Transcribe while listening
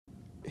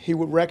he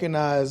would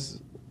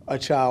recognize a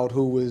child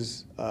who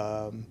was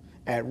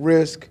at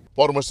risk.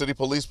 Baltimore City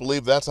Police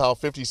believe that's how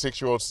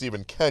 56-year-old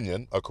Stephen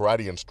Kenyon, a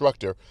karate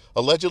instructor,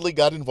 allegedly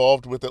got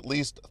involved with at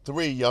least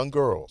 3 young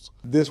girls.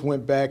 This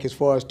went back as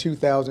far as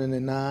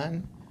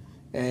 2009,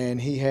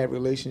 and he had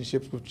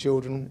relationships with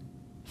children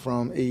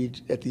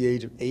at the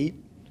age of 8,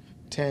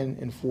 10,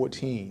 and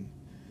 14.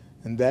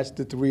 And that's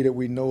the 3 that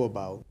we know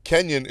about.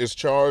 Kenyon is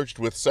charged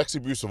with sex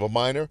abuse of a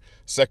minor,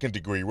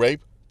 second-degree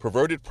rape,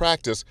 perverted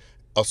practice,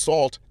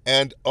 assault,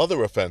 and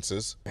other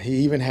offenses. He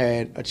even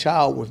had a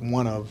child with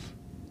one of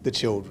the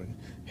children.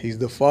 He's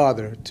the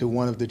father to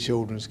one of the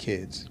children's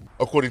kids.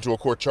 According to a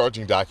court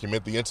charging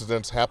document, the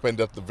incidents happened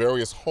at the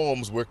various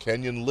homes where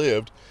Kenyon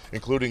lived,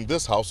 including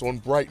this house on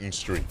Brighton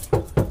Street.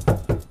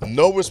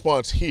 No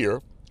response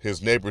here.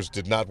 His neighbors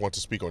did not want to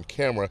speak on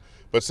camera,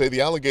 but say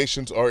the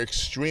allegations are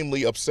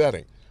extremely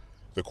upsetting.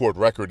 The court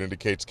record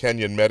indicates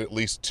Kenyon met at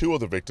least 2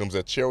 of the victims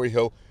at Cherry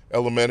Hill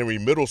Elementary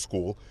Middle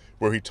School,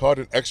 where he taught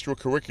an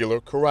extracurricular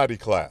karate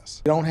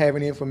class. We don't have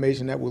any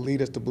information that will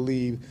lead us to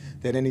believe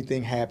that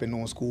anything happened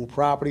on school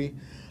property.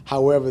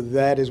 However,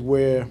 that is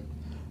where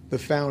the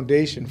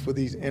foundation for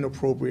these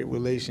inappropriate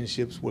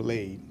relationships were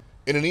laid.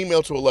 In an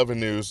email to 11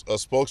 News, a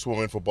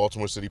spokeswoman for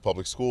Baltimore City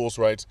Public Schools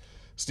writes,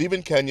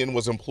 Stephen Kenyon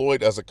was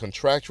employed as a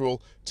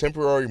contractual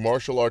temporary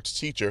martial arts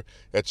teacher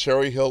at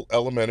Cherry Hill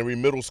Elementary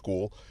Middle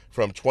School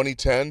from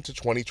 2010 to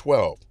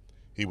 2012.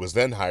 He was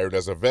then hired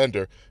as a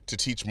vendor to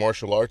teach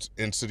martial arts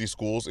in city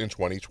schools in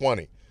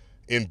 2020.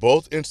 In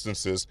both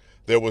instances,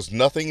 there was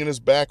nothing in his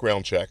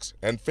background checks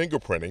and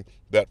fingerprinting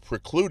that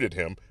precluded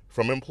him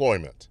from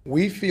employment.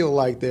 We feel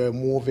like there are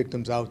more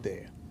victims out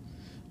there,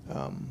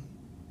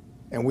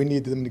 and we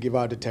need them to give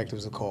our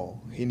detectives a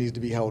call. He needs to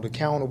be held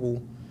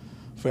accountable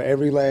for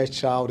every last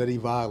child that he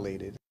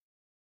violated.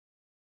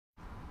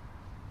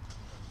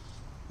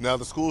 Now,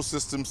 the school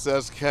system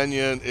says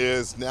Kenyon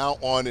is now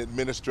on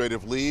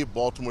administrative leave.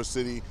 Baltimore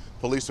City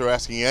Police are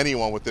asking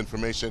anyone with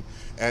information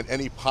and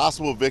any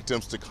possible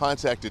victims to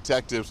contact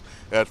detectives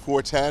at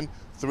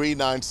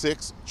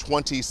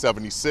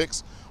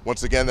 410-396-2076.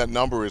 Once again, that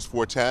number is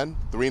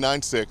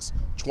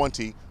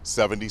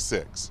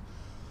 410-396-2076.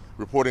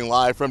 Reporting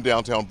live from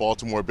downtown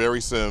Baltimore,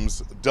 Barry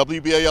Sims,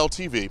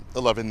 WBAL-TV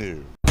 11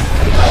 News.